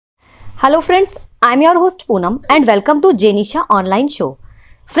Hello friends, I am your host Poonam and welcome to JENISHA Online Show.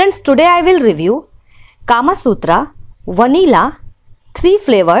 Friends, today I will review Kama Sutra Vanilla 3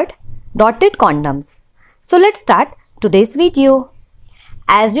 Flavored Dotted Condoms. So let's start today's video.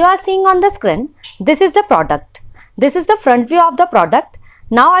 As you are seeing on the screen, this is the product. This is the front view of the product.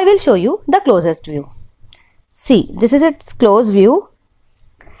 Now I will show you the closest view. See, this is its close view.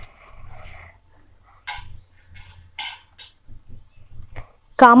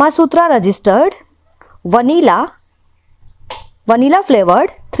 Kama Sutra registered vanilla flavored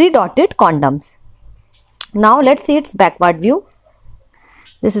 3 dotted condoms. Now let's see its backward view.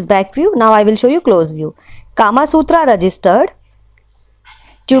 This is back view. Now I will show you close view. Kama Sutra registered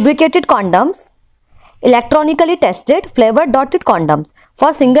tubicated condoms, electronically tested flavored dotted condoms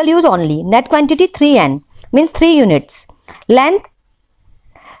for single use only. Net quantity 3N means 3 units. Length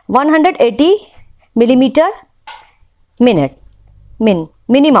 180 millimeter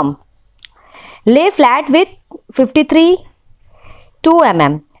minimum. Lay flat with 53 2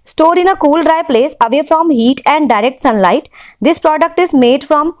 mm. Store in a cool dry place away from heat and direct sunlight. This product is made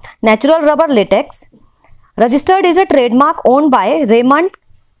from natural rubber latex. Registered is a trademark owned by Raymond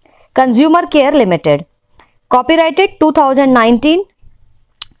Consumer Care Limited. Copyrighted 2019.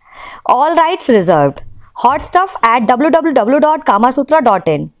 All rights reserved. Hot stuff at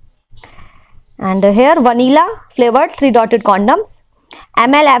www.kamasutra.in. And here vanilla flavored 3 dotted condoms.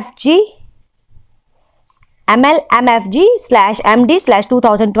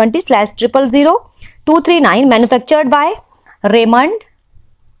 MLFG/MD/2020/0000239 manufactured by Raymond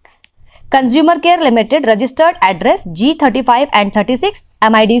Consumer Care Limited. Registered address G35 and 36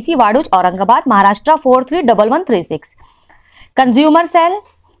 MIDC Waduj Aurangabad Maharashtra 431136. Consumer cell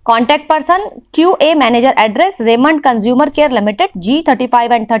contact person QA manager address Raymond Consumer Care Limited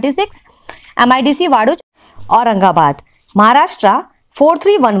G35 and 36 MIDC Waduj Aurangabad Maharashtra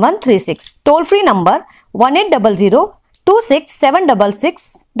 431136. Toll free number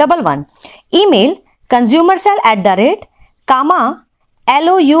 180026766611. Email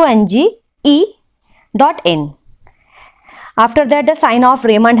consumercell@kama.lounge.in. After that the sign of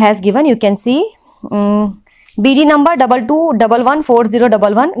Raymond has given. You can see BD number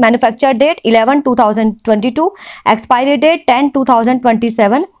 22114011. Manufacture date 11/2022. Expiry date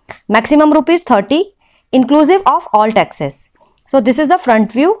 10/2027. Maximum rupees 30 inclusive of all taxes. So this is the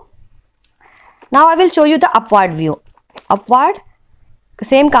front view. Now I will show you the upward view. Upward,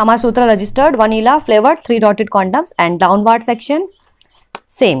 same Kama Sutra registered vanilla flavored 3 dotted condoms, and downward section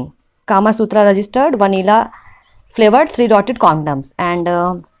same Kama Sutra registered vanilla flavored 3 dotted condoms. And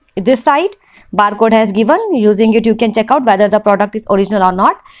this side barcode has given. Using it you can check out whether the product is original or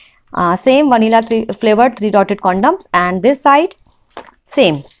not. Same vanilla flavored 3 dotted condoms, and this side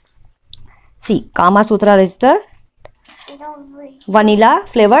same. See, Kama Sutra registered vanilla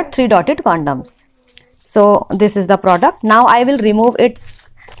flavored 3 dotted condoms. So this is the product. Now I will remove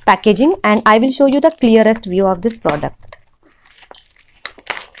its packaging and I will show you the clearest view of this product.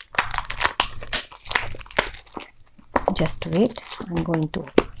 Just wait, I'm going to,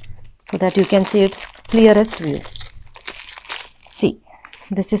 so that you can see its clearest view. See,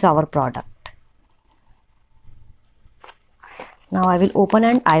 this is our product. Now I will open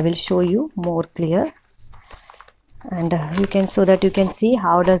and I will show you more clear, and you can, so that you can see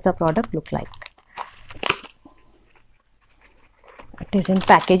how does the product look like. It is in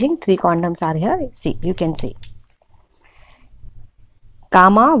packaging. 3 condoms are here. See, you can see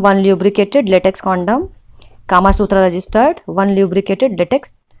Kama 1 lubricated latex condom, Kama Sutra registered 1 lubricated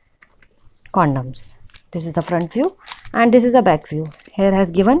latex condoms. This is the front view and this is the back view. Here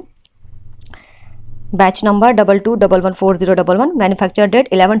has given batch number 22114011. Manufacture date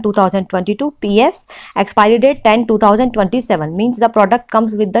 11/2022. PS expiry date 10/2027. Means the product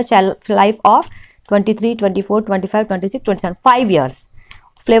comes with the shelf life of 23, 24, 25, 26, 27. 5 years.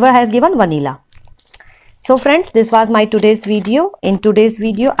 Flavor has given vanilla. So friends, this was my today's video. In today's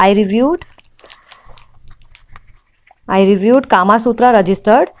video I reviewed Kama Sutra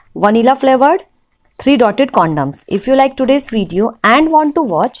registered vanilla flavored 3 dotted condoms. If you like today's video and want to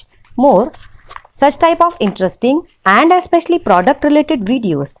watch more such type of interesting and especially product related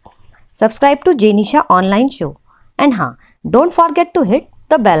videos, subscribe to JENISHA Online Show, and don't forget to hit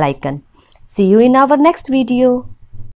the bell icon. See you in our next video.